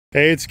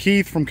Hey, it's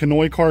Keith from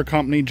Conoy Car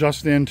Company,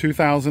 just in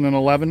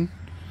 2011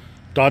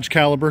 Dodge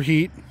Caliber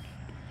Heat.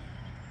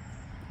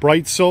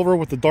 Bright silver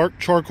with the dark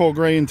charcoal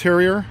gray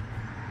interior.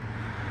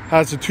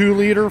 Has a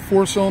 2-liter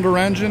 4-cylinder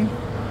engine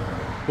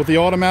with the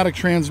automatic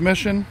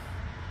transmission,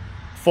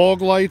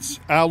 fog lights,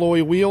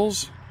 alloy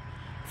wheels,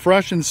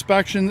 fresh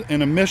inspection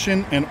and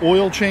emission and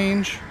oil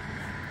change.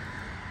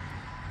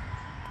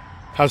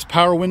 Has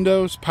power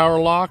windows,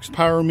 power locks,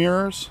 power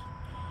mirrors,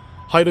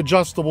 height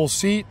adjustable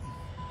seat,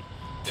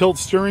 tilt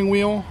steering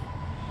wheel,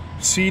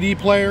 CD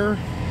player,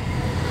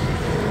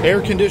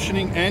 air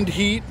conditioning and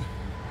heat,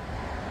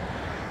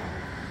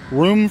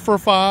 room for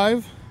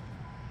 5,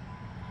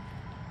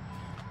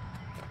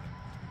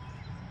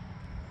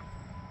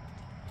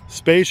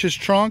 spacious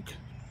trunk,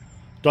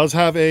 does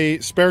have a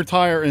spare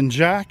tire and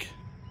jack.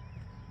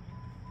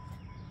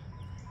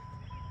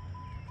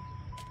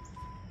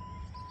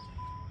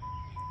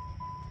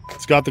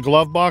 It's got the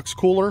glove box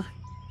cooler.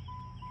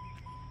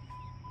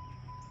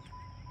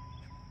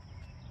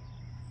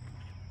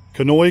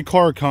 Conoy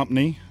Car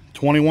Company,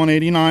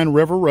 2189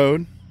 River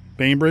Road,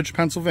 Bainbridge,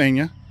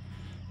 Pennsylvania,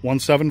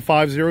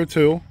 17502.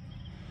 You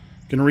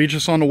can reach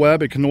us on the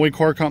web at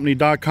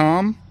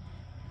conoycarcompany.com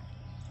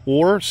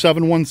or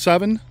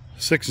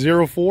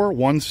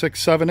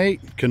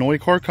 717-604-1678.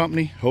 Conoy Car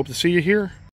Company. Hope to see you here.